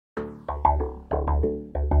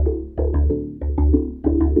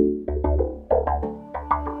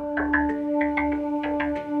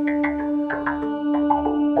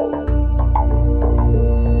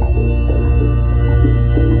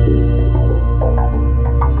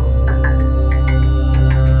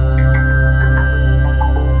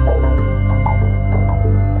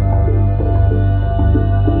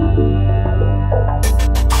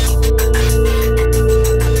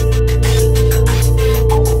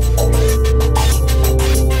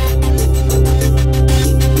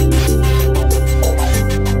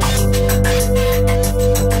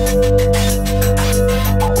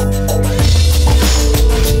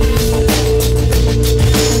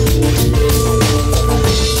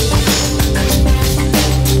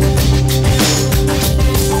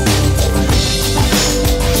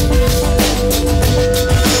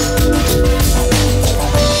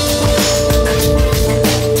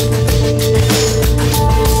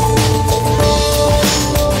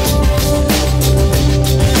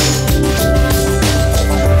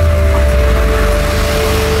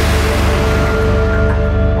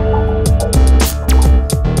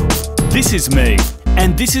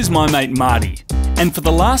This is my mate Marty, and for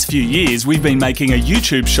the last few years we've been making a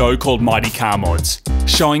YouTube show called Mighty Car Mods,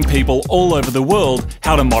 showing people all over the world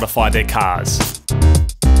how to modify their cars.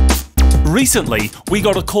 Recently, we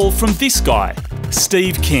got a call from this guy,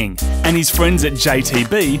 Steve King, and his friends at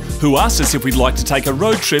JTB, who asked us if we'd like to take a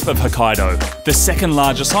road trip of Hokkaido, the second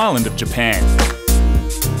largest island of Japan.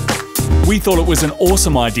 We thought it was an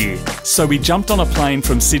awesome idea, so we jumped on a plane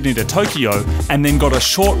from Sydney to Tokyo and then got a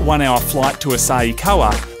short 1-hour flight to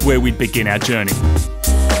Asahikawa, where we'd begin our journey.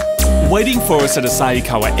 Waiting for us at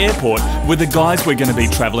Asahikawa Airport were the guys we're going to be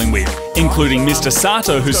travelling with, including Mr.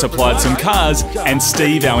 Sato, who supplied some cars, and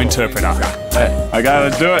Steve, our interpreter. Hey, okay,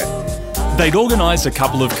 let's do it. They'd organised a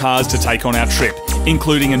couple of cars to take on our trip,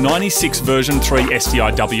 including a 96 version 3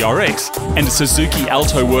 STI WRX and a Suzuki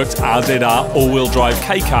Alto Works RZR all-wheel drive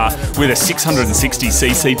Kei Car with a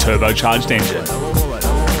 660cc turbocharged engine.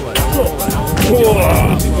 Whoa.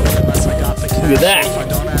 Look at that!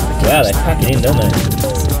 Wow, they pack it in, don't they?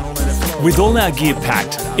 With all our gear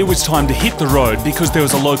packed, it was time to hit the road because there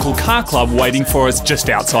was a local car club waiting for us just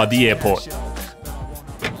outside the airport.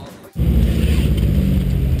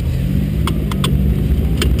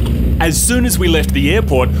 As soon as we left the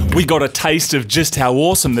airport, we got a taste of just how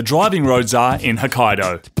awesome the driving roads are in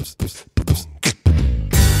Hokkaido.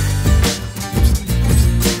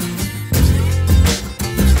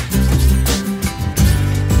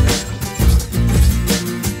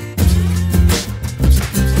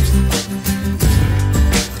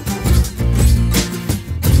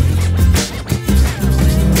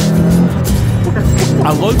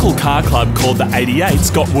 A local car club called the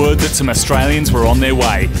 88s got word that some Australians were on their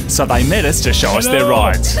way, so they met us to show us their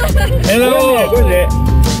rides. Hello!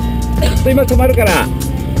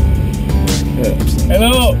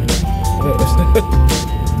 Hello!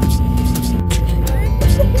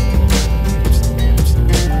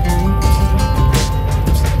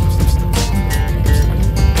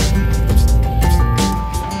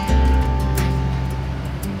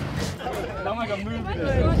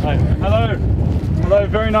 Hello. Hello,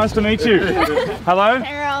 very nice to meet you. Hello?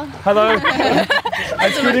 Hello.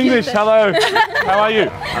 That's good English. Hello. How are you?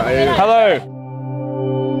 Hello.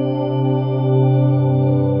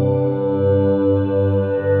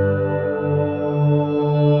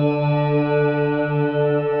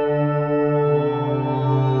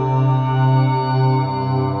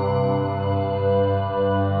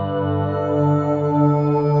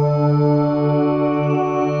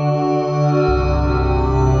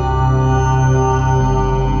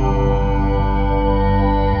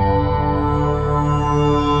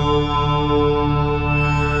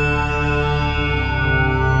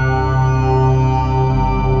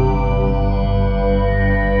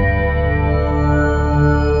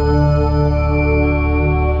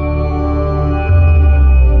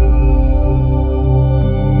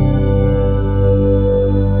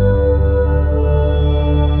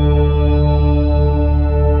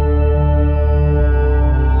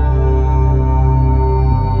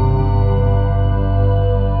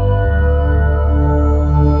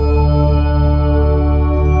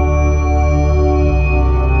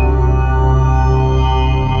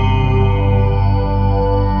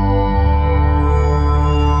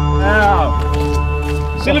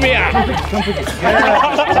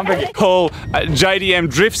 Call JDM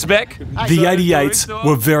Drift Spec. The 88s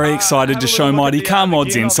were very excited to show Mighty Car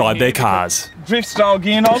Mods inside their cars. Drift style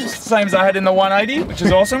gear knobs, same as I had in the 180, which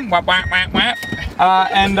is awesome. Whap, whap, whap, whap.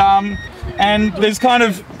 And there's kind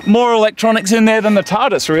of more electronics in there than the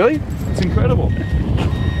TARDIS, really. It's incredible.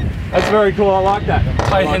 That's very cool, I like that.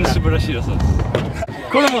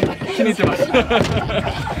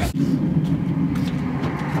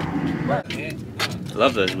 I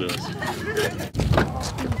love those wheels.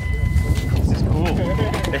 This is cool.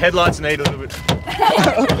 The headlights need a little bit.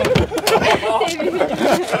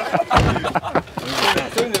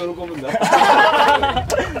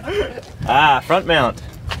 Front mount.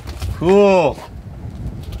 Cool.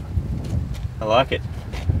 I like it.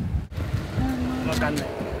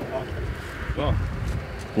 Oh.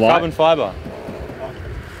 Carbon fibre.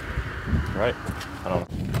 Right. I don't know.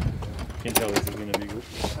 You can tell this is going to be good.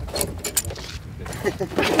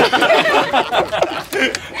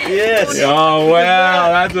 Yes! Oh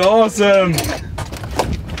wow, that's awesome!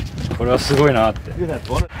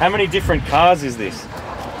 How many different cars is this?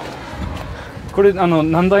 これ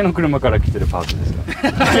何台の車から来てるパーツですか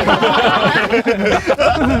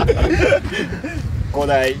5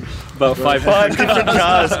台 About five different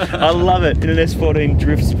cars. I love it in an S14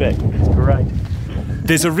 drift spec. It's great.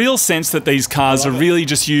 There's a real sense that these cars are really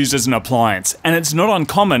just used as an appliance, and it's not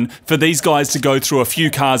uncommon for these guys to go through a few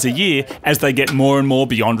cars a year as they get more and more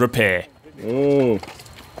beyond repair. Oh,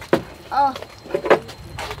 Oh.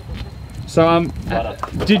 So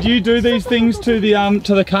did you do these things to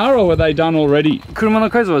the car, or were they done already? 車の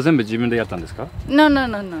改造は全部自分でやったんですか No.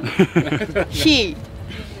 He.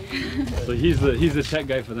 So he's the tech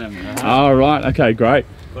guy for them. Oh right, okay, great.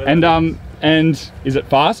 And is it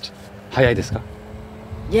fast? 早いですか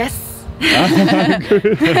Yes.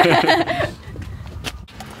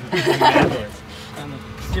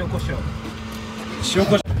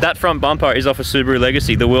 That front bumper is off a Subaru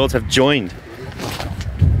Legacy. The worlds have joined.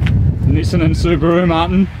 Nissan and Subaru,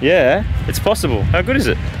 Martin. Yeah, it's possible. How good is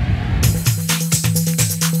it?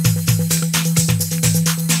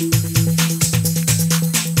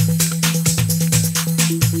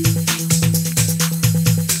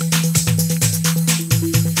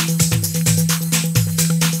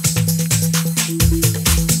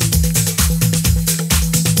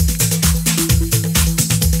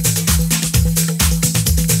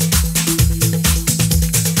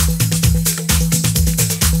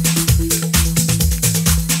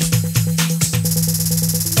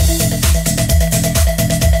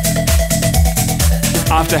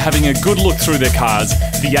 After having a good look through their cars,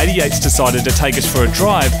 the 88s decided to take us for a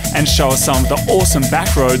drive and show us some of the awesome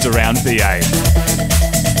back roads around BA.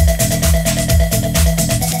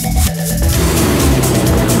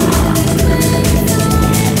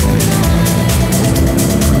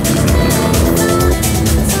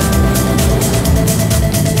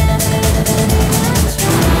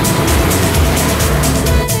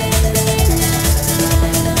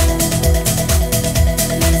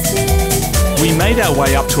 We made our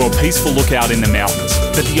way up to a peaceful lookout in the mountains,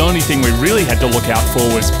 but the only thing we really had to look out for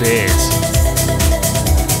was bears.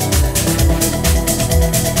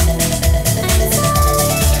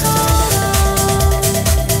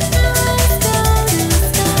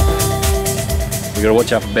 You gotta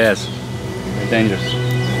watch out for bears. They're dangerous.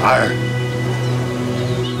 Arr.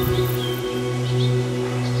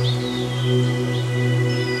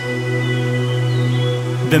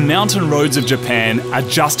 The mountain roads of Japan are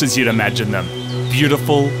just as you'd imagine them.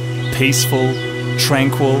 Beautiful, peaceful,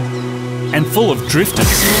 tranquil, and full of drifters.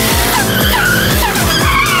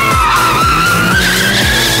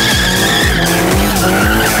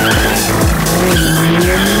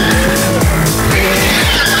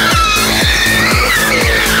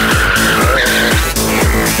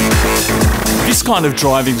 This kind of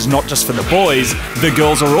driving's not just for the boys, the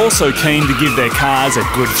girls are also keen to give their cars a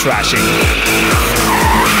good thrashing.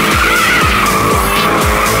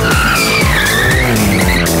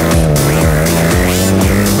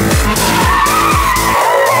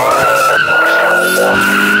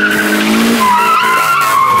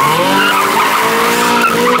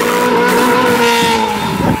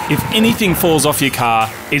 If anything falls off your car,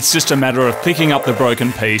 it's just a matter of picking up the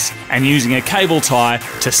broken piece and using a cable tie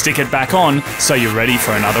to stick it back on so you're ready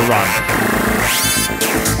for another run.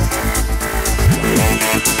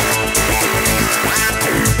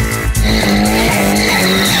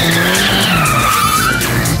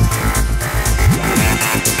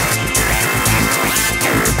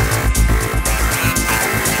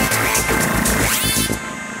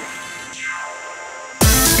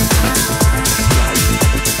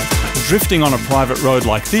 Drifting on a private road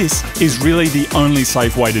like this is really the only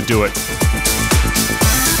safe way to do it.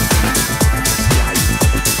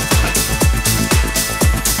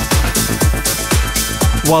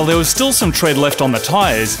 While there was still some tread left on the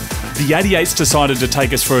tyres, the 88s decided to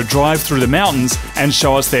take us for a drive through the mountains and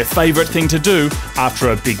show us their favourite thing to do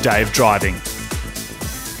after a big day of driving.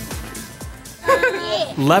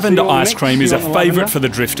 Lavender ice cream is a favourite for the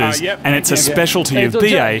drifters, and it's a specialty of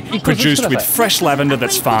BA, produced with fresh lavender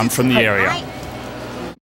that's farmed from the area.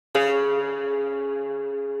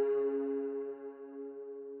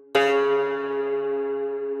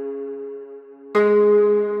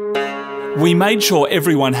 We made sure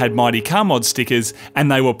everyone had Mighty Car Mod stickers,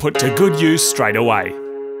 and they were put to good use straight away.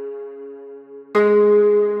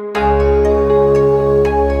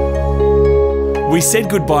 We said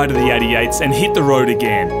goodbye to the 88s and hit the road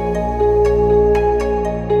again.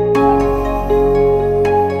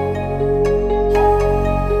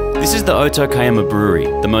 This is the Otokayama Brewery,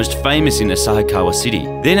 the most famous in Asahikawa City.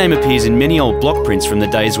 Their name appears in many old block prints from the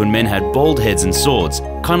days when men had bald heads and swords,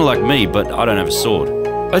 kinda like me, but I don't have a sword.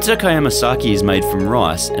 Otokayama sake is made from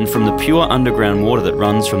rice and from the pure underground water that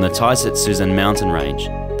runs from the Taisetsuzen mountain range.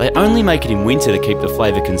 They only make it in winter to keep the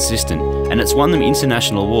flavour consistent, and it's won them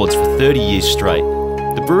international awards for 30 years straight.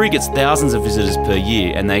 The brewery gets thousands of visitors per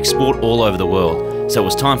year and they export all over the world, so it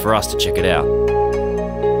was time for us to check it out.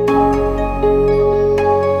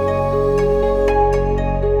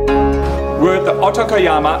 We're at the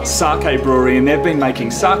Otokoyama Sake Brewery and they've been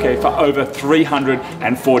making sake for over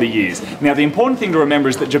 340 years. Now the important thing to remember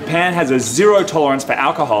is that Japan has a zero tolerance for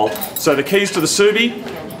alcohol, so the keys to the subi,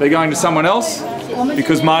 they're going to someone else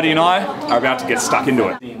because Marty and I are about to get stuck into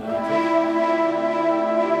it.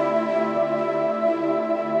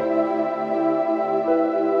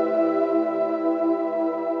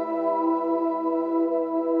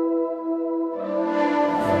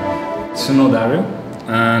 Tsunodaru,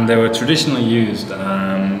 and they were traditionally used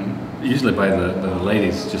usually by the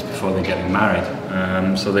ladies just before they're getting married.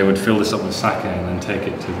 So they would fill this up with sake and then take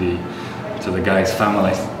it to the guy's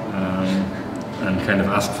family and kind of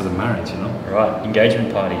ask for the marriage, you know? Right,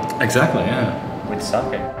 engagement party. Exactly, yeah. With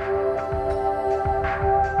sake.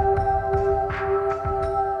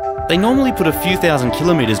 They normally put a few thousand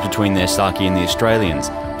kilometres between their sake and the Australians,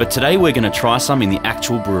 but today we're going to try some in the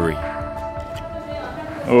actual brewery.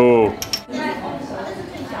 Oh,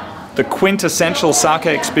 the quintessential sake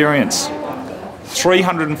experience.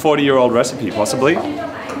 340-year-old recipe, possibly.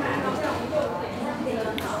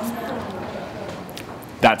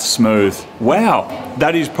 That's smooth. Wow,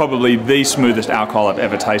 that is probably the smoothest alcohol I've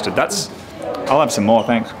ever tasted. I'll have some more,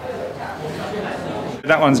 thanks.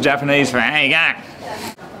 That one's Japanese for hey, gang.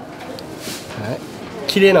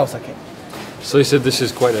 So you said this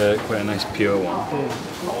is quite a nice pure one.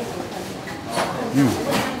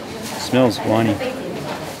 Smells winey.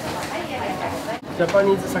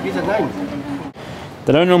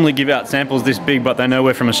 They don't normally give out samples this big, but they know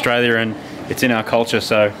we're from Australia and it's in our culture,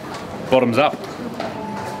 so bottoms up.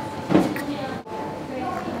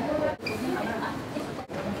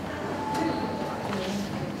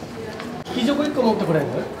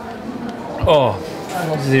 Oh,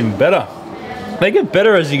 this is even better. They get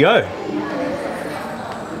better as you go.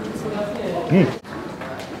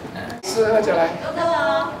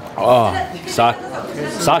 Oh, sake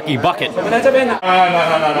bucket. No.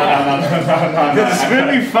 It's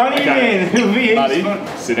really funny, man. Buddy,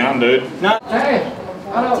 sit down, dude.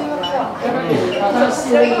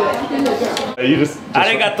 You just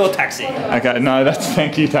Arigato taxi. okay, no,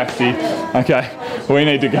 thank you, taxi. Okay, we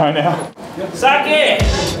need to go now. Sake!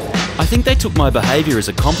 I think they took my behaviour as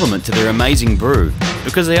a compliment to their amazing brew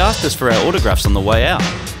because they asked us for our autographs on the way out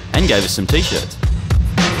and gave us some t-shirts.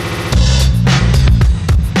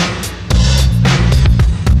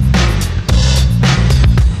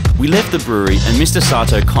 We left the brewery and Mr.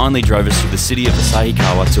 Sato kindly drove us through the city of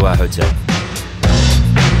Asahikawa to our hotel.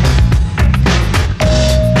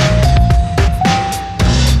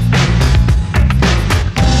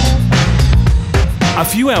 A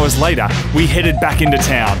few hours later, we headed back into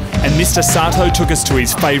town and Mr. Sato took us to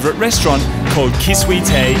his favourite restaurant called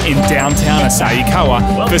Kisuite in downtown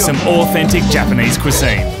Asahikawa for some authentic Japanese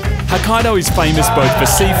cuisine. Hokkaido is famous both for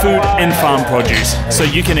seafood and farm produce, so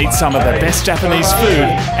you can eat some of the best Japanese food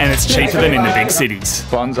and it's cheaper than in the big cities.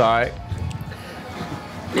 Bonsai.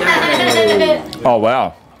 Oh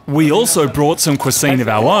wow. We also brought some cuisine of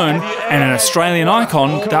our own and an Australian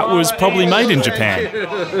icon that was probably made in Japan.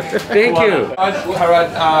 Thank you.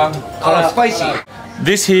 Spicy.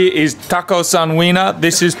 This here is taco sanwina.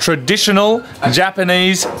 This is traditional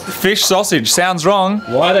Japanese fish sausage. Sounds wrong.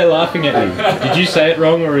 Why are they laughing at you? Did you say it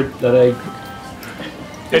wrong or are they...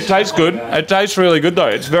 It tastes good. It tastes really good though.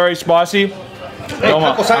 It's very spicy.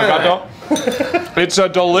 It's a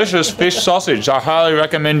delicious fish sausage. I highly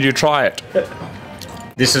recommend you try it.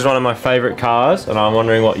 This is one of my favourite cars and I'm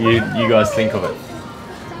wondering what you guys think of it.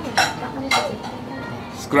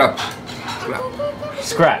 Scrap.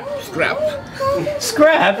 Scrap. Scrap.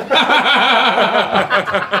 Scrap?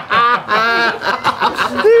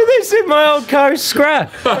 Dude, they said my old car is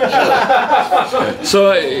scrap.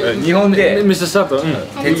 So, 日本で Mr. Sato,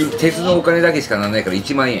 鉄のお金だけしかならないから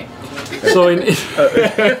1万円。 so in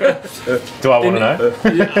Do I want to know?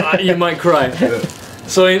 you might cry.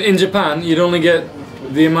 So in Japan, you'd only get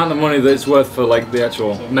the amount of money that it's worth for like the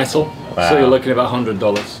actual metal. Wow. So you're looking at about $100.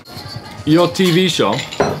 Your TV show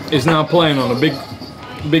is now playing on a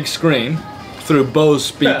big screen through Bose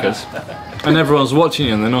speakers, and everyone's watching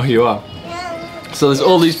you and they know who you are. So there's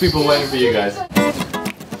all these people waiting for you guys.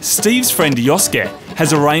 Steve's friend Yosuke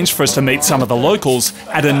has arranged for us to meet some of the locals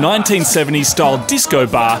at a 1970s style disco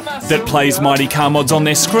bar that plays Mighty Car Mods on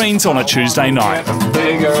their screens on a Tuesday night.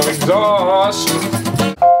 Bigger exhaust.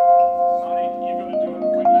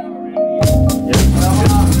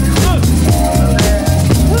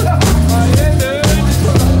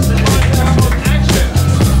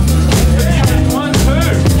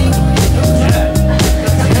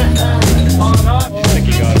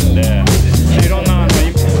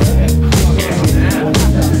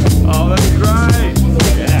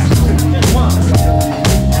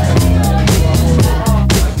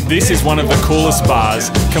 This is one of the coolest bars,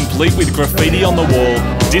 complete with graffiti on the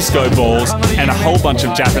wall, disco balls, and a whole bunch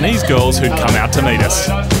of Japanese girls who'd come out to meet us.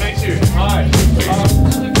 Nice to meet you. Hi.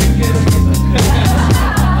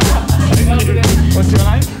 What's your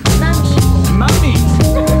name? Mummy.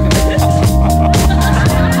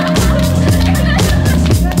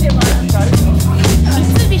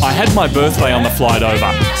 I had my birthday on the flight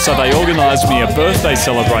over, so they organised me a birthday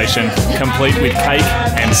celebration complete with cake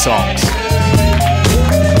and songs.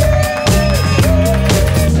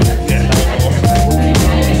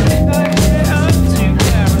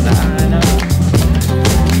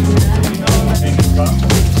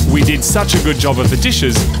 We did such a good job of the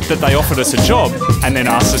dishes that they offered us a job and then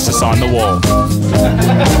asked us to sign the wall.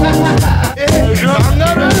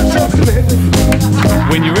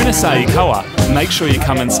 When you're in Asahikawa, make sure you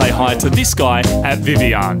come and say hi to this guy at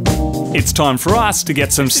Vivian. It's time for us to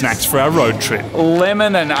get some snacks for our road trip.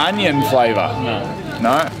 Lemon and onion flavour. No.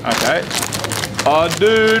 No? Okay. Oh,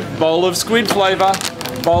 dude, bowl of squid flavour.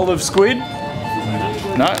 Bowl of squid?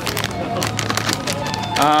 No.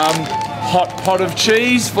 Hot pot of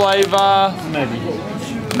cheese flavour. Maybe.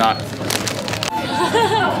 No.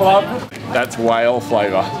 Club. That's whale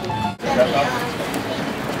flavour.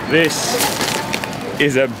 This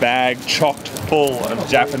is a bag chocked full of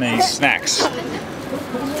Japanese snacks.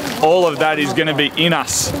 All of that is going to be in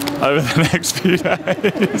us over the next few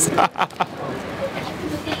days.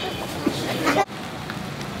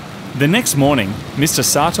 The next morning, Mr.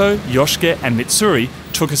 Sato, Yoshike and Mitsuri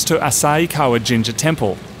took us to Asahikawa Jinja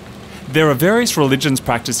Temple. There are various religions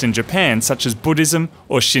practiced in Japan, such as Buddhism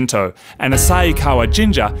or Shinto, and Asahikawa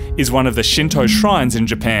Jinja is one of the Shinto shrines in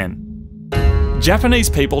Japan. Japanese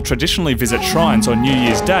people traditionally visit shrines on New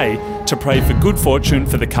Year's Day to pray for good fortune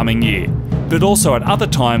for the coming year, but also at other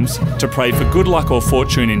times to pray for good luck or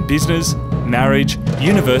fortune in business, marriage,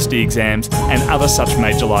 university exams, and other such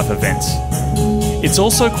major life events. It's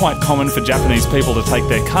also quite common for Japanese people to take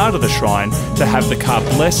their car to the shrine to have the car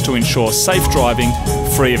blessed to ensure safe driving,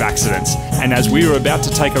 free of accidents. And as we were about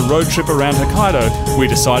to take a road trip around Hokkaido, we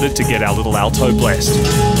decided to get our little Alto blessed.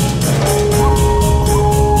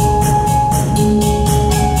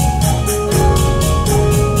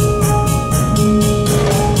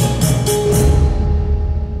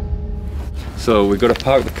 So we've got to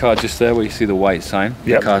park the car just there where you see the white sign.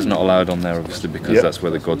 Yep. The car's not allowed on there obviously because Yep. that's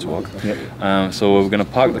where the gods walk. Yep. So we're going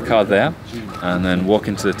to park the car there and then walk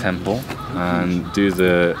into the temple and do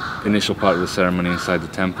the initial part of the ceremony inside the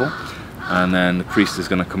temple. And then the priest is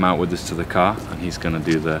going to come out with us to the car and he's going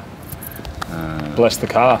to do the... Bless the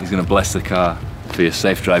car. He's going to bless the car for your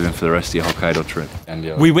safe driving for the rest of your Hokkaido trip.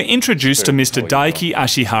 We were introduced to Mr. Daiki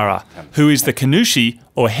Ashihara, who is the Kanushi,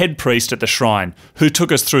 or head priest at the shrine, who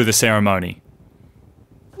took us through the ceremony.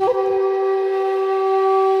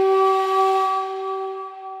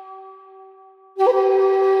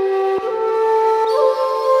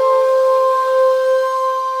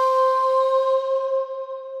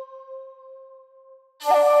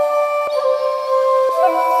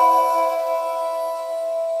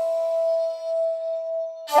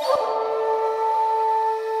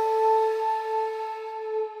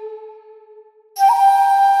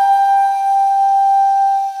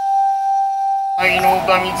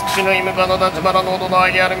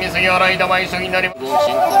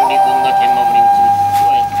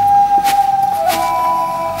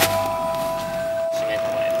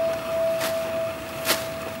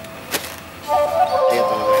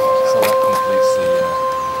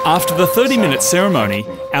 After the 30-minute ceremony,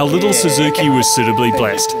 our little Suzuki was suitably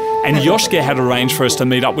blessed, and Yoshike had arranged for us to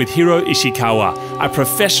meet up with Hiro Ishikawa, a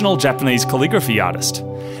professional Japanese calligraphy artist.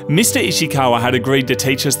 Mr. Ishikawa had agreed to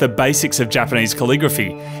teach us the basics of Japanese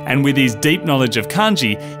calligraphy, and with his deep knowledge of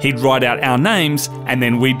kanji, he'd write out our names and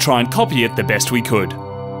then we'd try and copy it the best we could.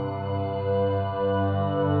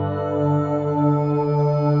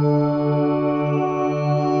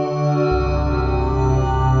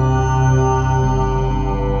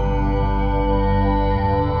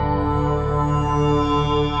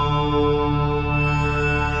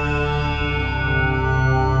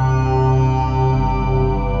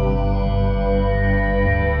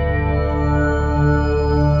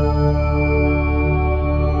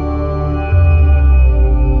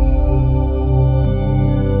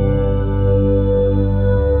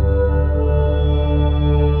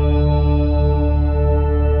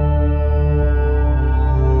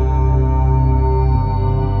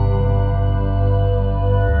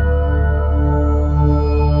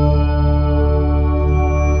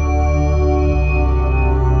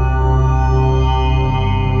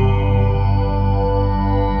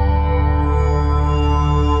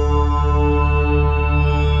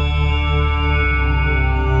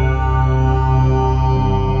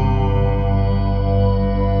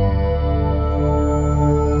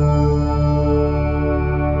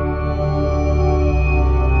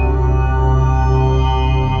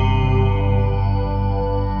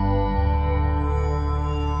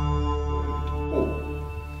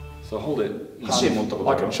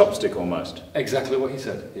 Like a chopstick almost. Exactly what he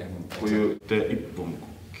said. Yeah. こういうで一本。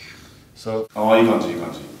そう。ああいい感じいい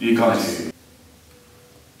感じいい感じ。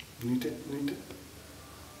抜いて抜いて。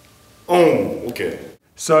Okay.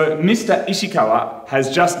 So Mr. Ishikawa has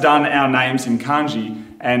just done our names in kanji,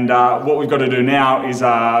 and what we've got to do now is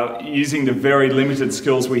using the very limited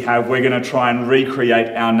skills we have, we're going to try and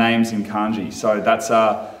recreate our names in kanji. So that's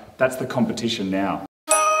the competition now.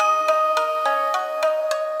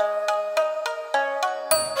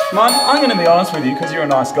 Mum, I'm going to be honest with you because you're a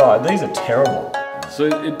nice guy. These are terrible. So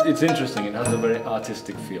it's interesting. It has a very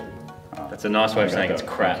artistic feel. That's a nice way of saying it's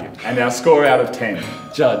crap. And our score out of 10.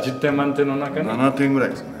 じゃあ10点満点の中に7点ぐらい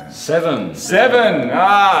ですね。7. 7!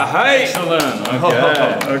 Ah, hey! Excellent.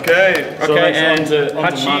 Okay. So Okay. and on to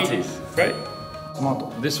Hachi. Marty's. Great.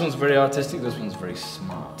 This one's very artistic. This one's very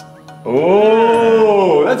smart.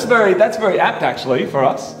 Oh, that's very apt actually for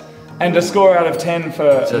us. And a score out of 10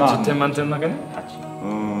 for じゃあ Mum. 10点満点の中に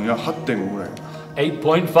いや8.5ぐらい。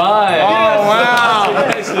8.5. Oh, wow!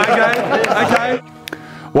 Okay.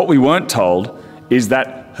 What we weren't told is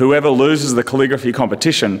that whoever loses the calligraphy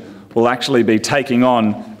competition will actually be taking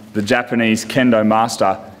on the Japanese kendo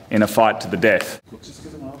master in a fight to the death.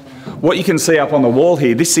 What you can see up on the wall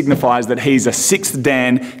here, this signifies that he's a 6th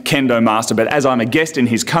Dan kendo master, but as I'm a guest in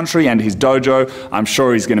his country and his dojo, I'm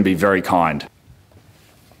sure he's going to be very kind.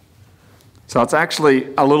 So it's actually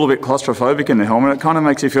a little bit claustrophobic in the helmet. It kind of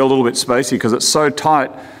makes you feel a little bit spacey because it's so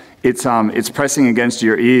tight. It's pressing against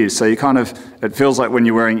your ears, so it feels like when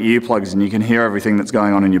you're wearing earplugs and you can hear everything that's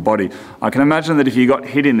going on in your body. I can imagine that if you got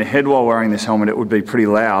hit in the head while wearing this helmet, it would be pretty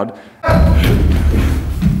loud.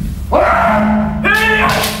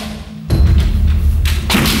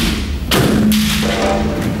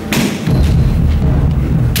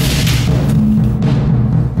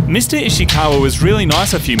 Mr. Ishikawa was really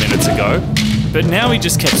nice a few minutes ago, but now he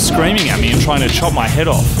just kept screaming at me and trying to chop my head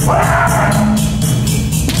off.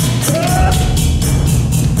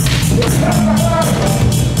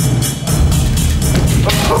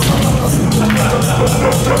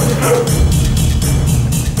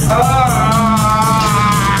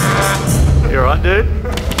 You alright, dude?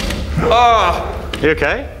 Oh! You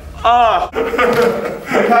okay? Oh!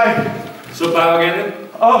 Okay. So bow again.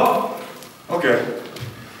 Oh! Okay.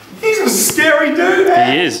 He's a scary dude,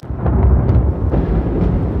 man. He is.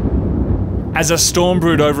 As a storm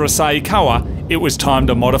brewed over Asahikawa, it was time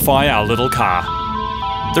to modify our little car.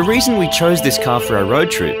 The reason we chose this car for our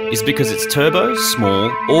road trip is because it's turbo,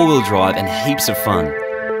 small, all-wheel drive and heaps of fun.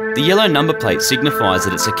 The yellow number plate signifies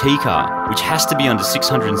that it's a Kei Car, which has to be under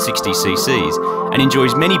 660cc's and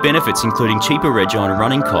enjoys many benefits including cheaper rego and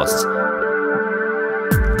running costs.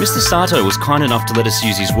 Mr. Sato was kind enough to let us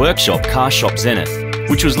use his workshop, Car Shop Zenith,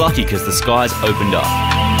 which was lucky because the skies opened up.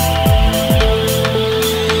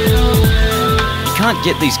 You can't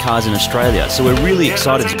get these cars in Australia, so we're really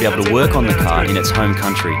excited to be able to work on the car in its home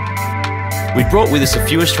country. We brought with us a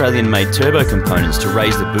few Australian-made turbo components to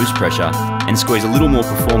raise the boost pressure and squeeze a little more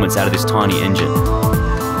performance out of this tiny engine.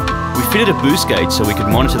 We fitted a boost gauge so we could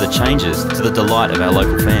monitor the changes to the delight of our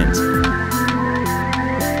local fans.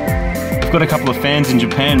 We've got a couple of fans in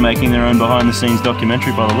Japan making their own behind-the-scenes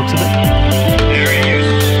documentary by the looks of it.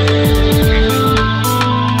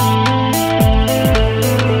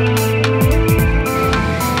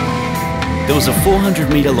 There was a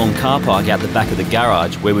 400-metre long car park out the back of the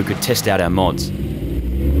garage where we could test out our mods.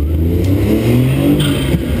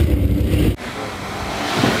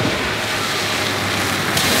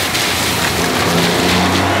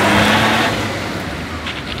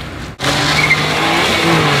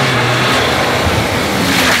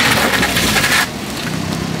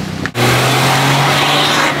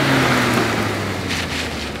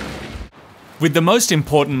 With the most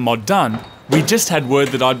important mod done, we just had word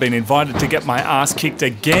that I'd been invited to get my ass kicked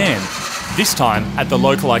again, this time at the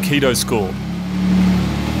local Aikido school.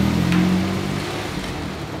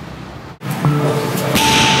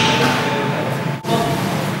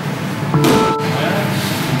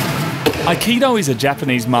 Aikido is a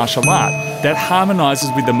Japanese martial art that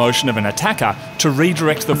harmonises with the motion of an attacker to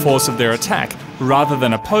redirect the force of their attack rather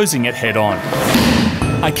than opposing it head on.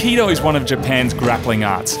 Aikido is one of Japan's grappling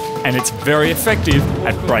arts, and it's very effective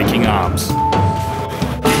at breaking arms.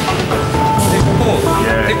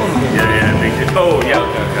 Oh, yeah.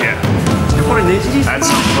 That's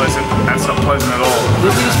not pleasant. That's not pleasant at all.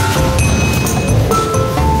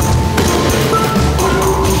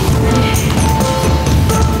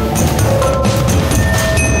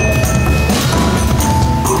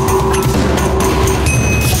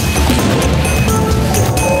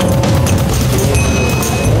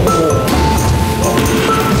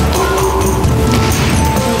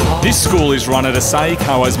 This school school is run at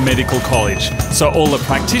Asahikawa's medical college, so all the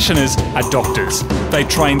practitioners are doctors. They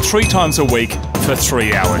train 3 times a week for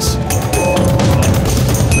 3 hours.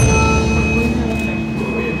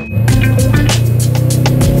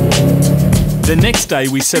 The next day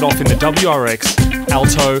we set off in the WRX,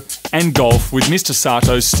 Alto and Golf with Mr.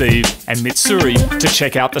 Sato, Steve and Mitsuri to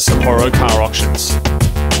check out the Sapporo car auctions.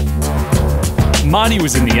 Marty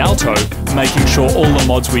was in the Alto, making sure all the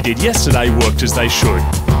mods we did yesterday worked as they should.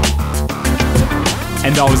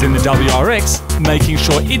 And I was in the WRX, making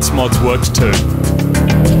sure its mods worked too.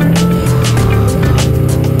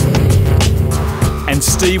 And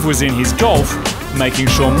Steve was in his Golf, making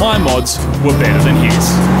sure my mods were better than his.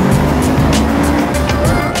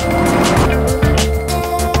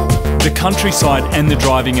 The countryside and the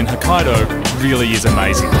driving in Hokkaido really is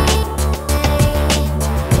amazing.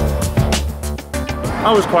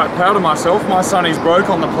 I was quite proud of myself. My sunnies broke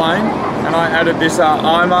on the plane and I added this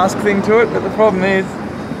eye mask thing to it, but the problem is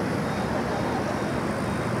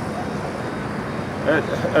it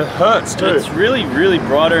hurts too. It's really, really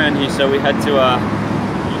bright around here, so we had to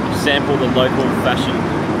sample the local fashion.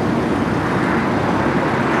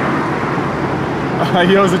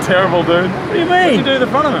 Yours are terrible, dude. What do you mean? What did you do to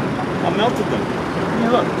the front of them? I melted them.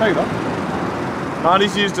 Yeah, look, take it off.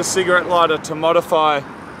 Marty's used a cigarette lighter to modify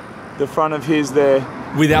the front of his there.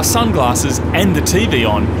 With our sunglasses and the TV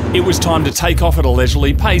on, it was time to take off at a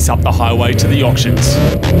leisurely pace up the highway to the auctions.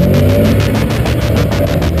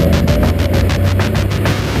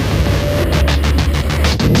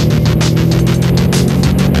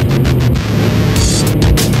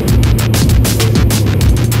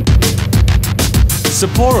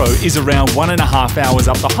 Sapporo is around 1.5 hours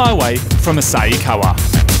up the highway from Asahikawa.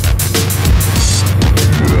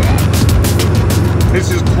 This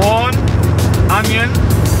is corn, onion,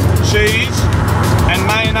 cheese and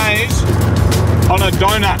mayonnaise on a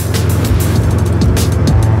donut.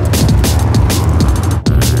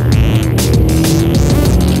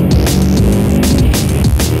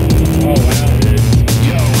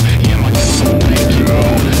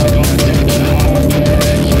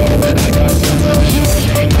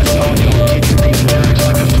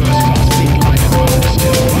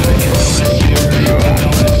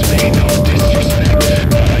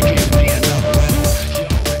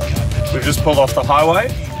 Just pulled off the highway.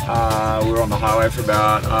 We were on the highway for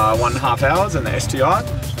about 1.5 hours in the STI.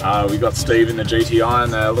 We got Steve in the GTI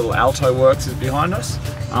and the little Alto Works is behind us.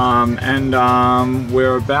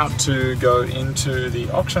 We're about to go into the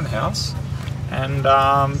auction house and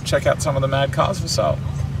check out some of the mad cars for sale.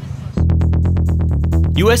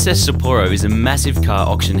 USS Sapporo is a massive car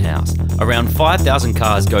auction house. Around 5,000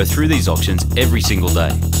 cars go through these auctions every single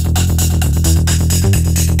day.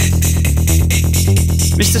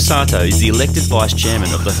 Mr. Sato is the elected Vice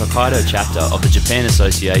Chairman of the Hokkaido chapter of the Japan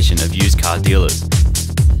Association of Used Car Dealers.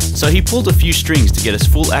 So he pulled a few strings to get us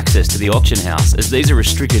full access to the auction house, as these are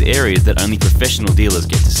restricted areas that only professional dealers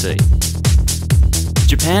get to see.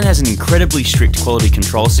 Japan has an incredibly strict quality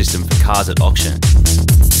control system for cars at auction.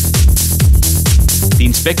 The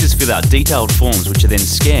inspectors fill out detailed forms which are then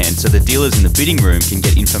scanned so the dealers in the bidding room can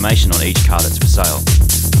get information on each car that's for sale.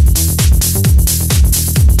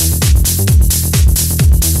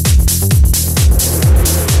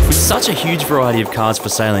 With such a huge variety of cars for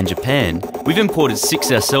sale in Japan, we've imported 6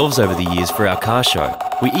 ourselves over the years for our car show.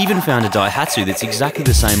 We even found a Daihatsu that's exactly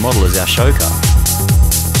the same model as our show car.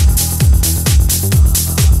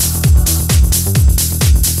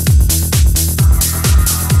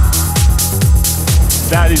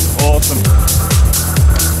 That is awesome.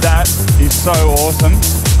 That is so awesome.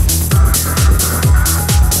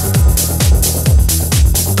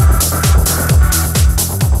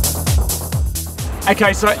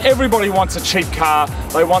 Okay, so everybody wants a cheap car.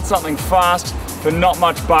 They want something fast for not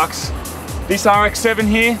much bucks. This RX-7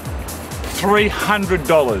 here,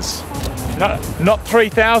 $300. No, not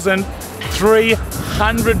 $3,000,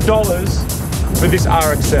 $300 for this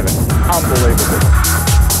RX-7. Unbelievable.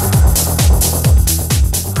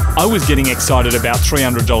 I was getting excited about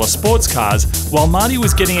 $300 sports cars, while Marty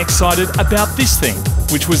was getting excited about this thing,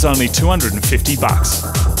 which was only 250 bucks.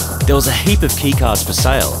 There was a heap of Kei Cars for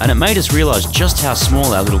sale, and it made us realise just how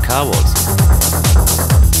small our little car was.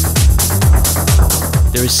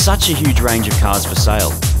 There is such a huge range of cars for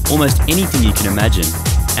sale, almost anything you can imagine,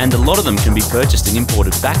 and a lot of them can be purchased and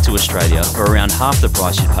imported back to Australia for around half the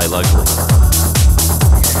price you'd pay locally.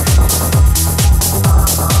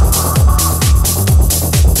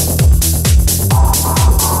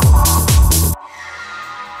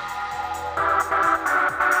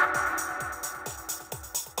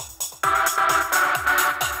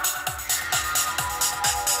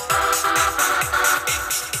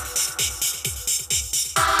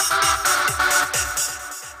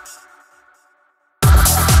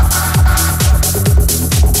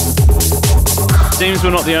 seems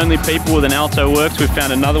we're not the only people with an Alto Works. We've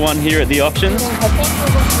found another one here at the auctions.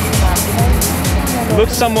 It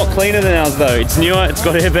looks somewhat cleaner than ours though. It's newer, it's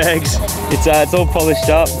got airbags, it's all polished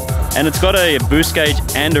up, and it's got a boost gauge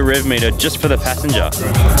and a rev meter just for the passenger.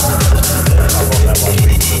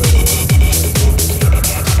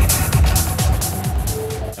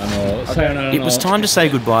 It was time to say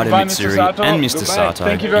goodbye to Mitsuri and Mr. Sato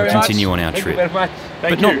and continue on our trip.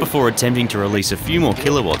 But not before attempting to release a few more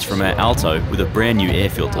kilowatts from our Alto with a brand new air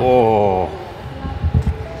filter. Oh,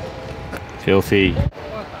 filthy.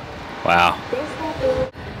 Wow.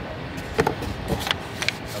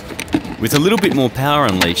 With a little bit more power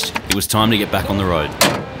unleashed, it was time to get back on the road.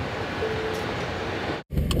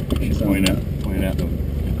 Point out the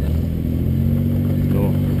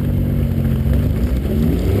door.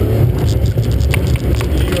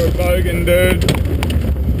 You're a bogan, dude.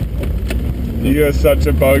 You are such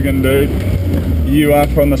a bogan, dude. You are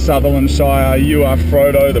from the Sutherland Shire. You are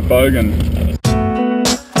Frodo the Bogan.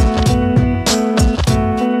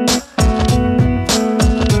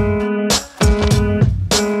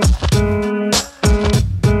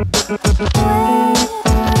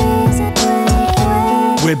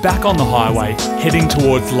 We're back on the highway, heading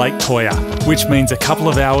towards Lake Toya, which means a couple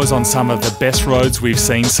of hours on some of the best roads we've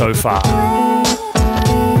seen so far.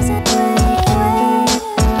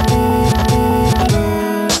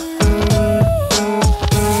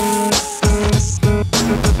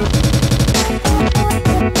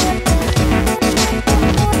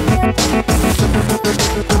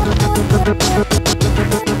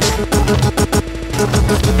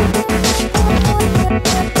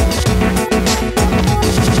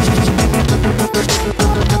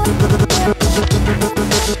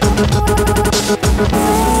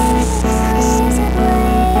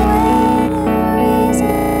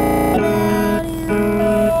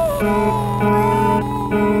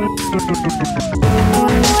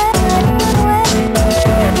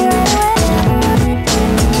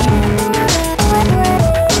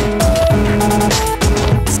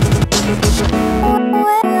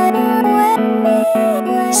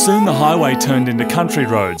 Soon the highway turned into country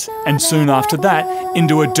roads, and soon after that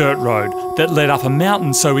into a dirt road that led up a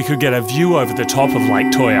mountain so we could get a view over the top of Lake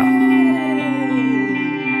Toya.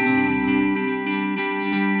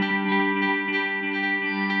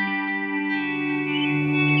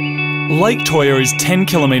 Lake Toya is 10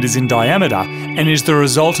 kilometres in diameter and is the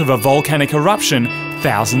result of a volcanic eruption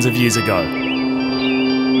thousands of years ago.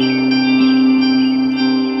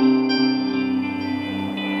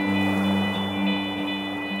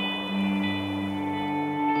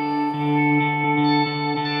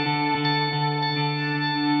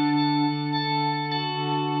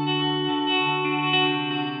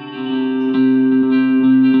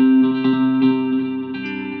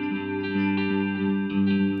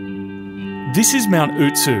 This is Mount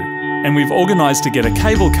Utsu, and we've organised to get a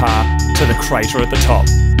cable car to the crater at the top.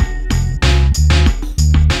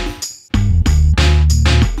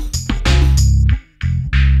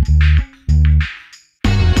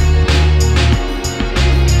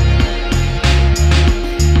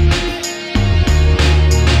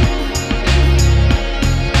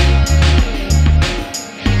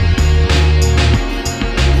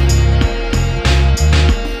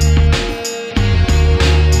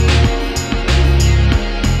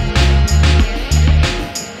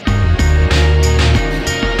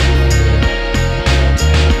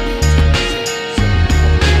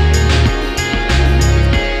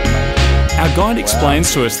 Our guide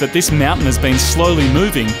explains to us that this mountain has been slowly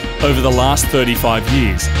moving over the last 35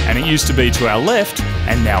 years, and it used to be to our left,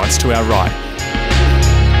 and now it's to our right.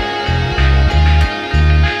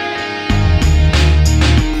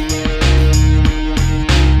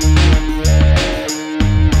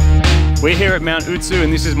 We're here at Mount Utsu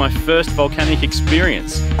and this is my first volcanic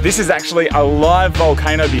experience. This is actually a live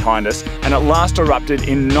volcano behind us, and it last erupted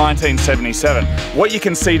in 1977. What you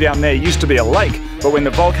can see down there used to be a lake, but when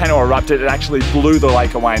the volcano erupted, it actually blew the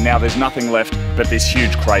lake away, and now there's nothing left but this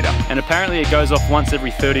huge crater. And apparently it goes off once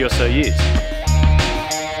every 30 or so years.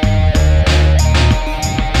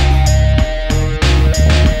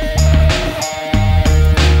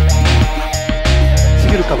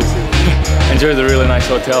 Enjoy the really nice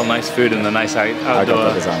hotel, nice food, and the nice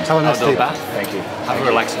outdoor bath. Thank you. Have a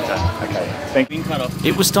relaxing time. Okay, thank you.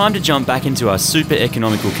 It was time to jump back into our super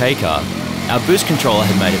economical Kei Car. Our boost controller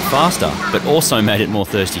had made it faster, but also made it more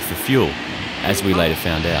thirsty for fuel, as we later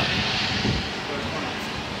found out.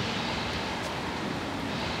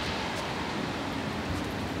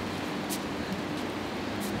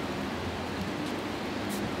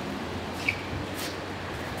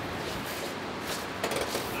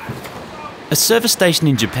 A service station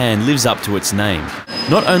in Japan lives up to its name.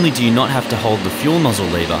 Not only do you not have to hold the fuel nozzle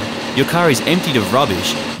lever, your car is emptied of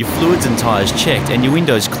rubbish, your fluids and tyres checked and your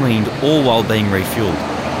windows cleaned, all while being refuelled.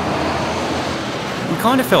 We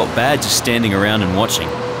kind of felt bad just standing around and watching.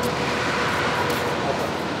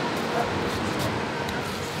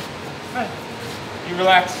 Hey, you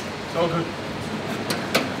relax, it's all good.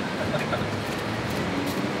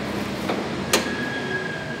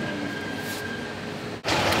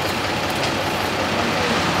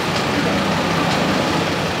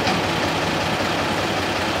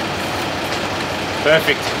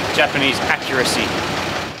 Perfect Japanese accuracy.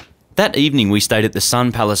 That evening we stayed at the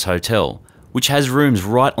Sun Palace Hotel, which has rooms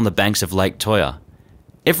right on the banks of Lake Toya.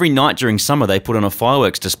 Every night during summer they put on a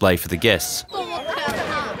fireworks display for the guests.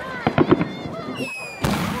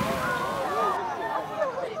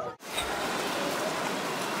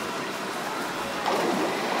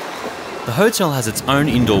 The hotel has its own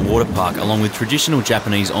indoor water park along with traditional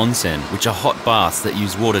Japanese onsen, which are hot baths that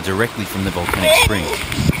use water directly from the volcanic spring.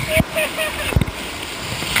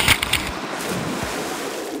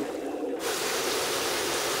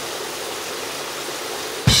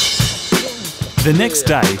 The next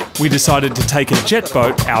day, we decided to take a jet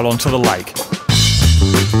boat out onto the lake.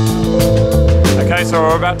 Okay, so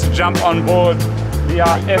we're about to jump on board the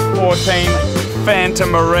F-14 Phantom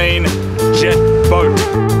Marine jet boat.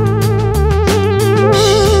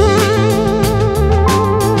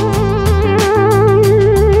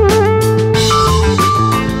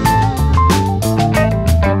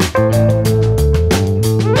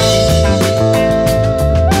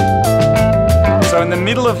 So in the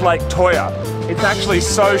middle of Lake Toya, it's actually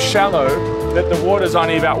so shallow that the water's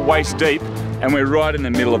only about waist deep and we're right in the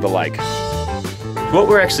middle of the lake. What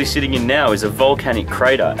we're actually sitting in now is a volcanic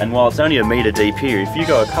crater, and while it's only a metre deep here, if you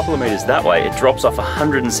go a couple of metres that way, it drops off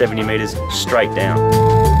 170 metres straight down.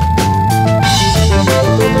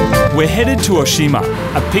 We're headed to Oshima,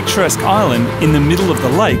 a picturesque island in the middle of the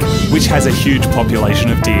lake, which has a huge population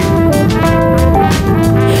of deer.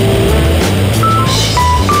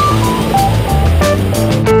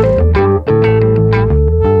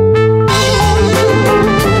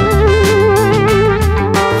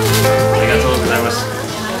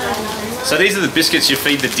 So these are the biscuits you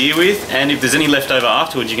feed the deer with, and if there's any left over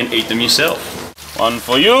afterwards, you can eat them yourself. One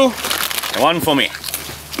for you, and one for me.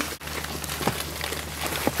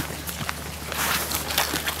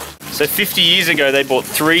 So 50 years ago, they bought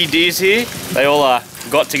 3 deers here. They all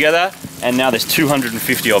got together, and now there's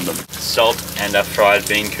 250 of them. Salt and a fried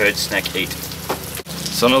bean curd snack eat.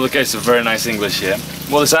 So another case of very nice English here.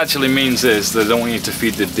 What this actually means is they don't want you to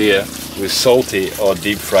feed the deer with salty or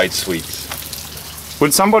deep fried sweets.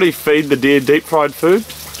 Would somebody feed the deer deep fried food?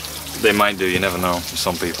 They might do, you never know, with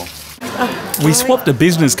some people. We swapped a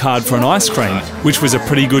business card for an ice cream, which was a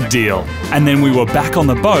pretty good deal. And then we were back on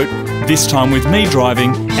the boat, this time with me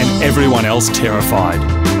driving and everyone else terrified.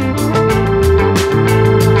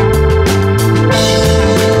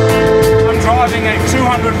 I'm driving a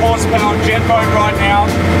 200 horsepower jet boat right now.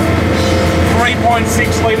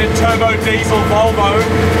 3.6 litre turbo diesel Volvo.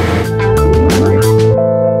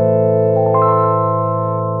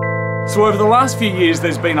 So over the last few years,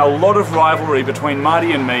 there's been a lot of rivalry between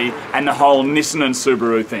Marty and me and the whole Nissan and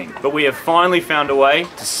Subaru thing. But we have finally found a way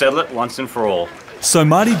to settle it once and for all. So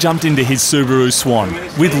Marty jumped into his Subaru Swan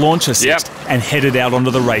with launch assist and headed out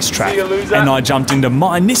onto the racetrack. And I jumped into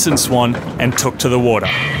my Nissan Swan and took to the water.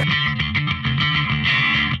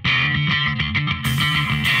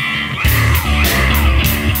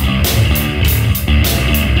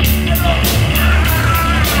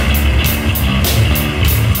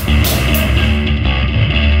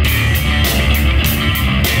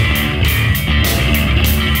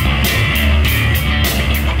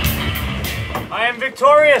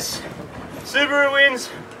 Victorious! Subaru wins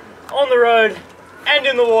on the road and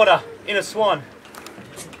in the water in a Swan.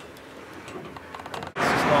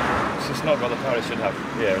 It's just not got the power it should have.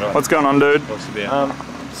 Yeah, right. What's going on, dude?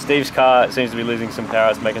 Steve's car seems to be losing some power.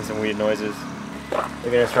 It's making some weird noises.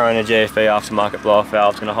 We're going to throw in a GFB aftermarket blow-off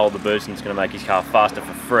valve. It's going to hold the boost and it's going to make his car faster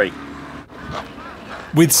for free.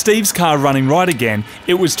 With Steve's car running right again,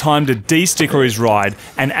 it was time to de-sticker his ride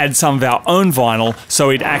and add some of our own vinyl so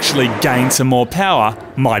he'd actually gain some more power,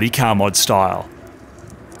 Mighty Car Mod style.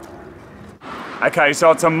 Okay,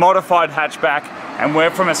 so it's a modified hatchback and we're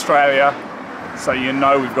from Australia, so you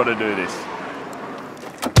know we've got to do this.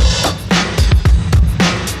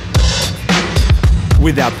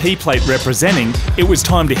 With our P-plate representing, it was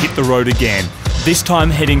time to hit the road again, this time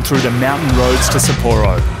heading through the mountain roads to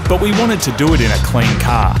Sapporo. But we wanted to do it in a clean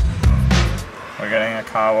car. We're getting a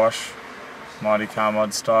car wash, Mighty Car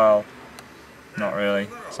Mod style. Not really.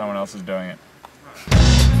 Someone else is doing it.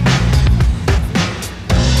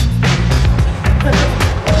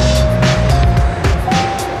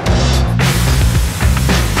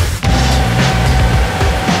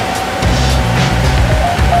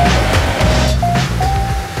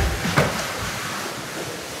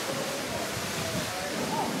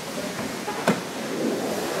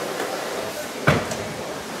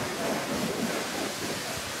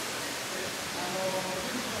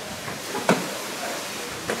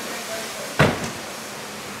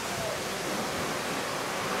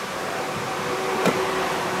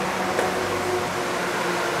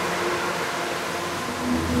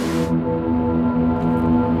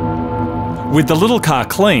 With the little car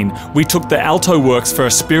clean, we took the Alto Works for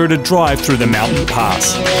a spirited drive through the mountain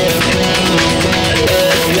pass.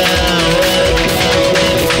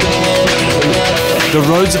 The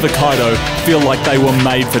roads of Hokkaido feel like they were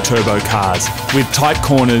made for turbo cars, with tight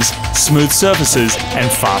corners, smooth surfaces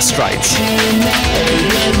and fast straights.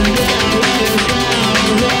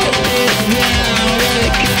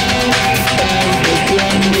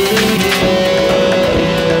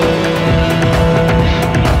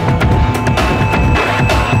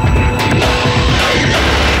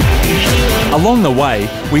 Along the way,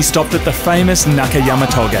 we stopped at the famous Nakayama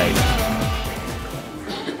Toge.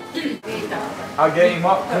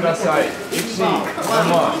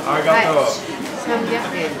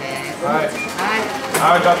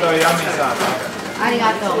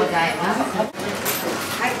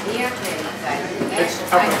 It's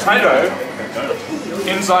a potato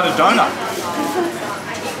inside a donut.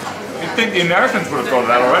 You'd think the Americans would have thought of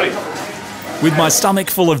that already. With my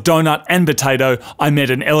stomach full of donut and potato, I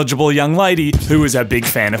met an eligible young lady who was a big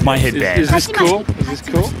fan of my headband. Is this cool? Is this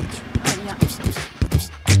cool?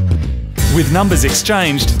 With numbers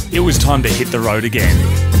exchanged, it was time to hit the road again.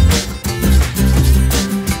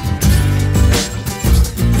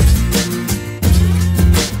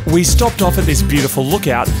 We stopped off at this beautiful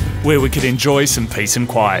lookout where we could enjoy some peace and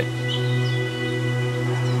quiet.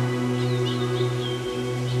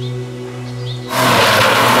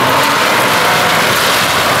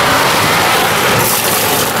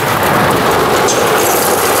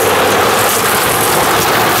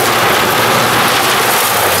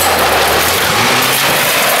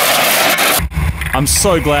 I'm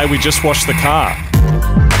so glad we just washed the car.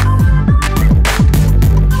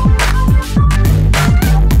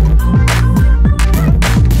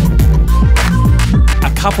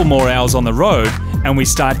 A couple more hours on the road and we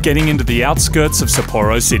start getting into the outskirts of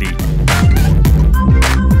Sapporo City.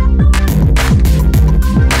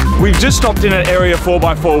 We've just stopped in at Area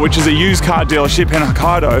 4x4, which is a used car dealership in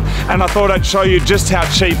Hokkaido, and I thought I'd show you just how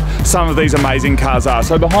cheap some of these amazing cars are.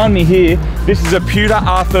 So behind me here, this is a Puda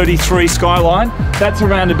R33 Skyline. That's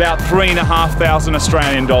around about $3,500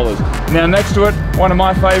 Australian dollars. Now next to it, one of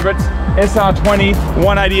my favourites, SR20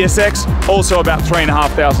 180SX, also about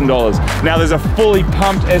 $3,500. Now there's a fully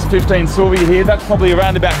pumped S15 Silvia here. That's probably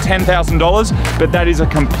around about $10,000, but that is a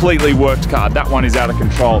completely worked car. That one is out of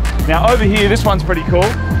control. Now over here, this one's pretty cool.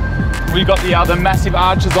 We've got the massive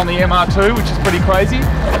arches on the MR2, which is pretty crazy.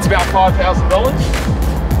 That's about $5,000.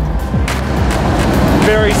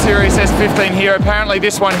 Very serious S15 here. Apparently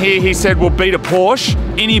this one here, he said, will beat a Porsche.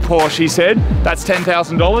 Any Porsche, he said. That's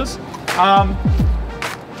 $10,000.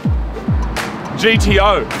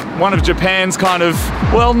 GTO, one of Japan's kind of,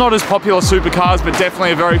 well, not as popular supercars, but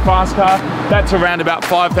definitely a very fast car. That's around about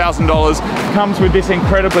 $5,000. Comes with this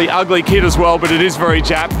incredibly ugly kit as well, but it is very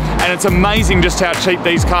Jap. And it's amazing just how cheap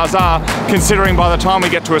these cars are, considering by the time we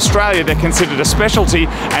get to Australia, they're considered a specialty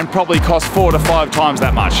and probably cost 4 to 5 times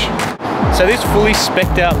that much. So this fully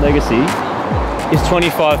spec'd out Legacy is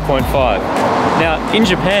 25.5. Now in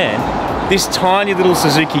Japan, this tiny little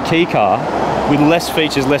Suzuki Kei Car with less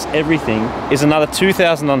features, less everything, is another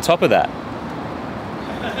 2,000 on top of that.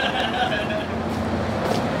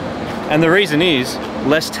 And the reason is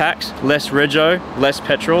less tax, less rego, less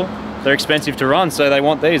petrol. They're expensive to run, so they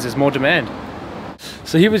want these. There's more demand.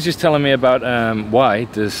 So he was just telling me about why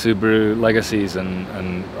the Subaru Legacies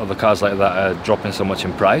and other cars like that are dropping so much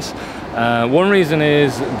in price. One reason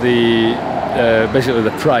is basically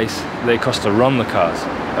the price they cost to run the cars.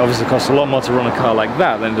 Obviously it costs a lot more to run a car like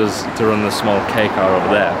that than it does to run the small Kei Car over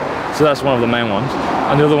there. So that's one of the main ones.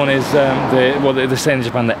 And the other one is what they say in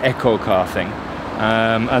Japan, the eco car thing.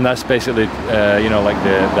 And that's basically, you know, like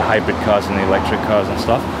the hybrid cars and the electric cars and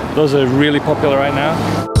stuff. Those are really popular right now.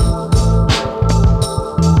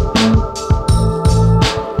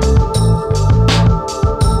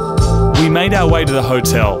 We made our way to the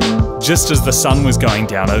hotel just as the sun was going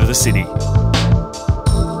down over the city.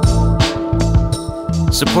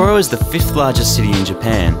 Sapporo is the 5th largest city in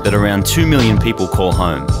Japan that around 2 million people call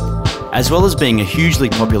home. As well as being a hugely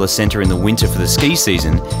popular centre in the winter for the ski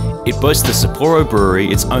season, it boasts the Sapporo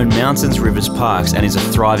Brewery, its own mountains, rivers, parks, and is a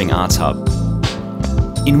thriving arts hub.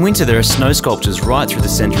 In winter there are snow sculptures right through the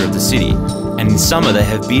centre of the city, and in summer they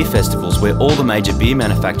have beer festivals where all the major beer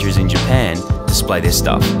manufacturers in Japan display their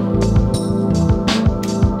stuff.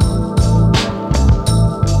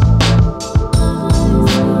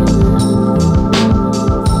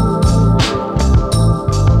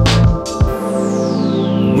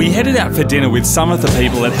 We headed out for dinner with some of the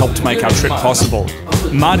people that helped make our trip possible.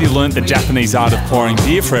 Marty learnt the Japanese art of pouring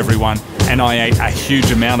beer for everyone, and I ate a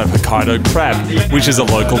huge amount of Hokkaido crab, which is a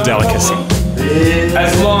local delicacy.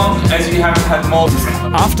 As long as you haven't had more.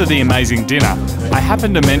 After the amazing dinner, I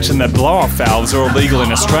happened to mention that blow-off valves are illegal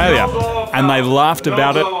in Australia, and they laughed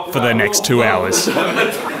about it for the next 2 hours.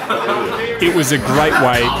 It was a great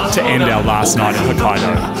way to end our last night in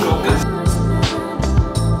Hokkaido.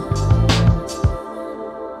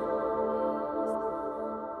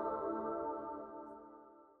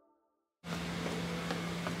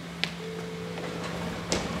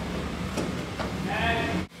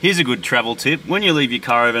 Here's a good travel tip. When you leave your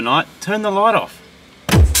car overnight, turn the light off.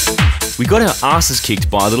 We got our asses kicked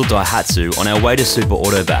by a little Daihatsu on our way to Super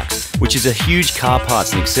Autobacks, which is a huge car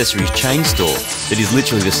parts and accessories chain store that is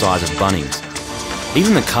literally the size of Bunnings.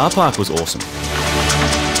 Even the car park was awesome.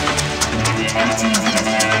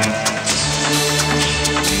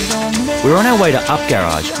 We're on our way to Up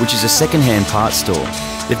Garage, which is a second-hand parts store.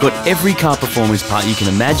 They've got every car performance part you can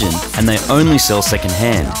imagine, and they only sell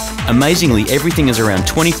second-hand. Amazingly, everything is around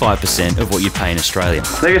 25% of what you pay in Australia.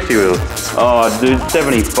 Legacy wheels. Oh, dude,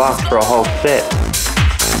 $70 for a whole set.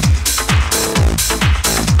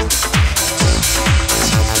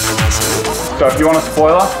 So if you want a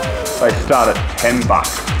spoiler, they start at $10.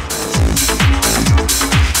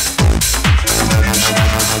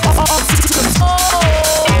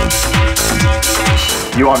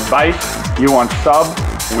 You want base, you want sub,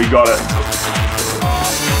 we got it.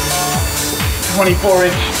 24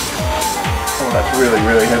 inch. Oh, that's really,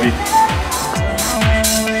 really heavy.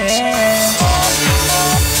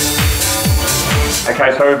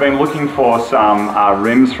 Okay, so we've been looking for some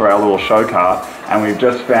rims for our little show car, and we've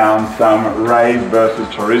just found some Rays versus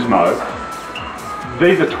Turismo.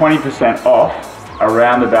 These are 20% off,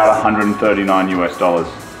 around about 139 US dollars.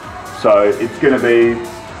 So it's going to be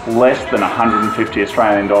less than 150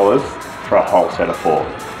 Australian dollars for a whole set of 4.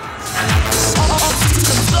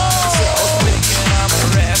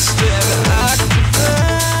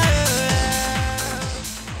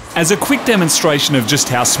 As a quick demonstration of just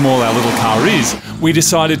how small our little car is, we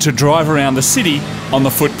decided to drive around the city on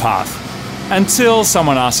the footpath, until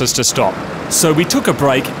someone asked us to stop. So we took a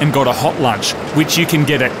break and got a hot lunch, which you can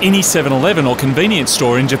get at any 7-Eleven or convenience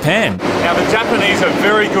store in Japan. Now the Japanese are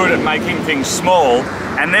very good at making things small,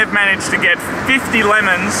 and they've managed to get 50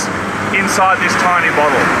 lemons inside this tiny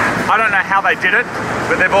bottle. I don't know how they did it,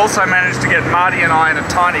 but they've also managed to get Marty and I in a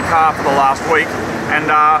tiny car for the last week,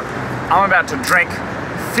 and I'm about to drink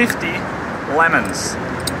 50 lemons. Here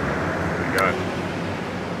we go.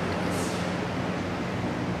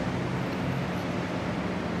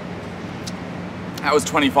 That was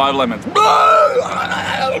 25 lemons.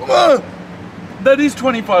 That is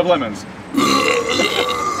 25 lemons.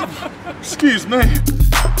 Excuse me.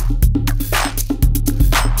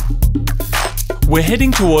 We're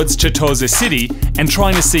heading towards Chitose City and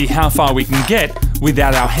trying to see how far we can get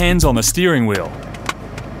without our hands on the steering wheel.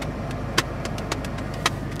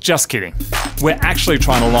 Just kidding. We're actually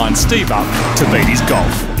trying to line Steve up to beat his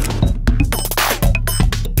golf.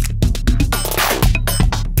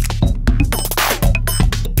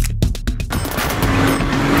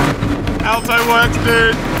 Alto works,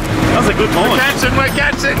 dude. That was a good launch. We're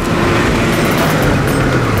catching.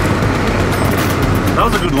 That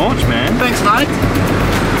was a good launch, man. Thanks, mate.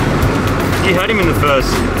 You had him in the first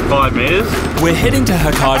 5 meters. We're heading to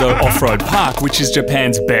Hokkaido Off-Road Park, which is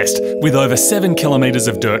Japan's best, with over 7 kilometres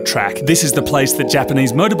of dirt track. This is the place that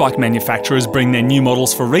Japanese motorbike manufacturers bring their new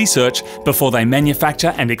models for research before they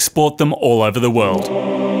manufacture and export them all over the world.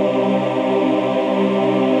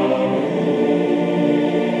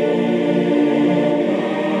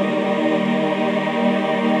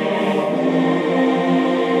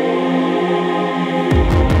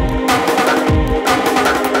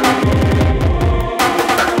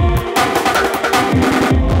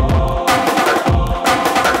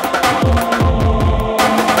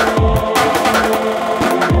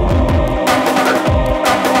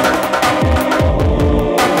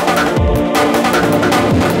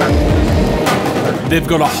 They've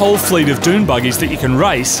got a whole fleet of dune buggies that you can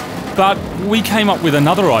race, But we came up with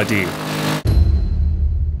another idea.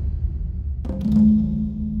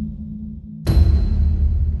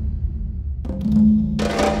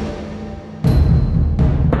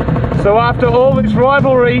 So after all this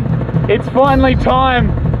rivalry, it's finally time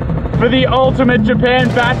for the ultimate Japan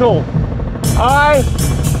battle. I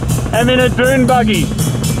am in a dune buggy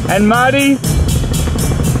and Marty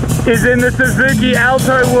is in the Suzuki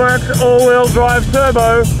Alto Works all-wheel drive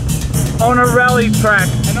turbo on a rally track.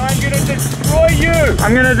 And I'm gonna destroy you!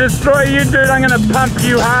 I'm gonna destroy you, dude. I'm gonna pump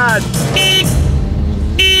you hard.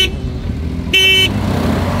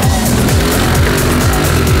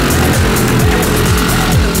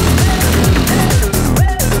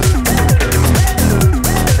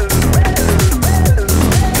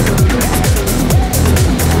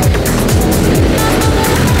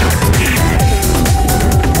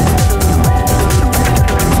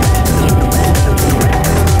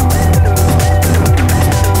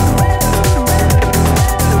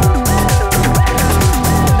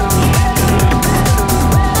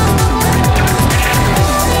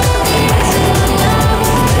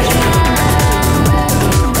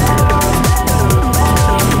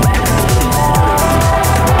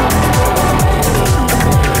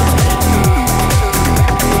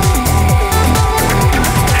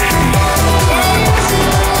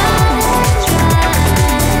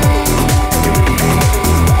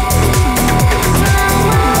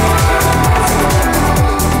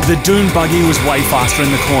 The dune buggy was way faster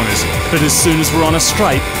in the corners, but as soon as we're on a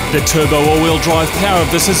straight, the turbo all-wheel drive power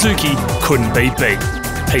of the Suzuki couldn't be beat.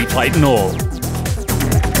 P-plate and all.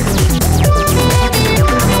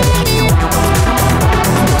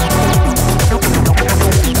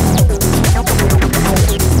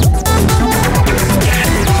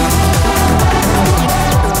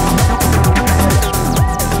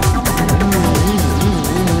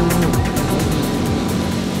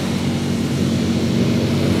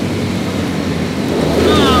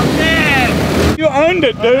 Owned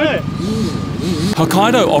it, dude!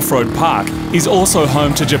 Hokkaido Off-Road Park is also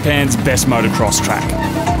home to Japan's best motocross track.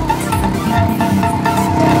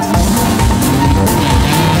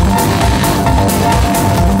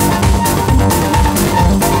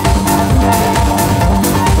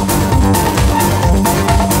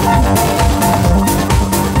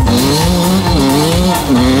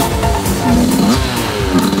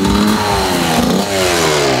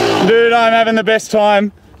 Dude, I'm having the best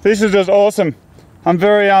time. This is just awesome. I'm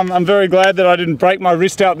very glad that I didn't break my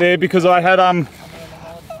wrist out there because I had I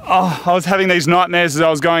was having these nightmares as I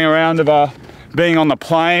was going around of being on the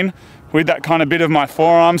plane with that kind of bit of my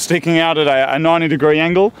forearm sticking out at a 90-degree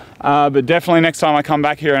angle. But definitely next time I come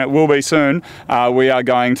back here, and it will be soon, we are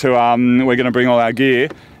going to we're going to bring all our gear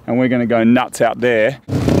and we're going to go nuts out there.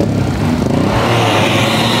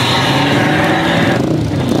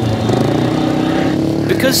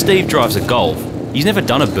 Because Steve drives a Golf, he's never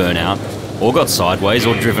done a burnout, or got sideways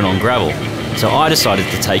or driven on gravel, so I decided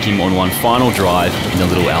to take him on one final drive in the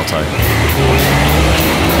little Alto.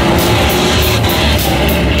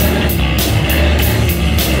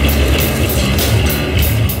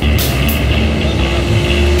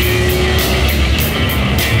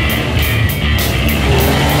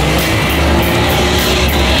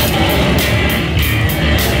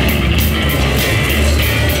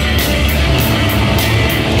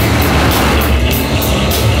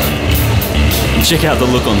 Check out the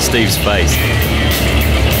look on Steve's face.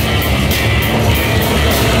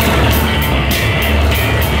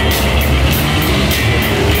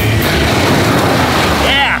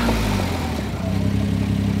 Yeah!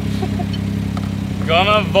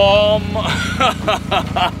 Gonna vom.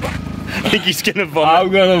 I think he's gonna vomit. I'm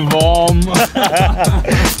gonna vom.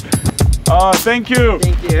 Oh, thank you.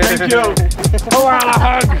 Thank you. Thank you. Oh, a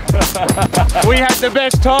hug. We had the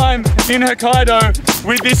best time in Hokkaido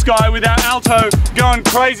with this guy, with our Alto, going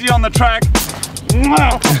crazy on the track.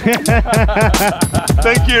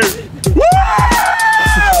 Thank you.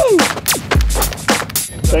 Woo!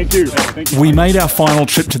 Thank you. Thank you. We made our final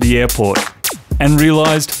trip to the airport and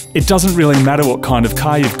realised it doesn't really matter what kind of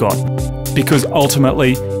car you've got, because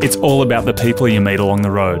ultimately it's all about the people you meet along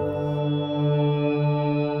the road.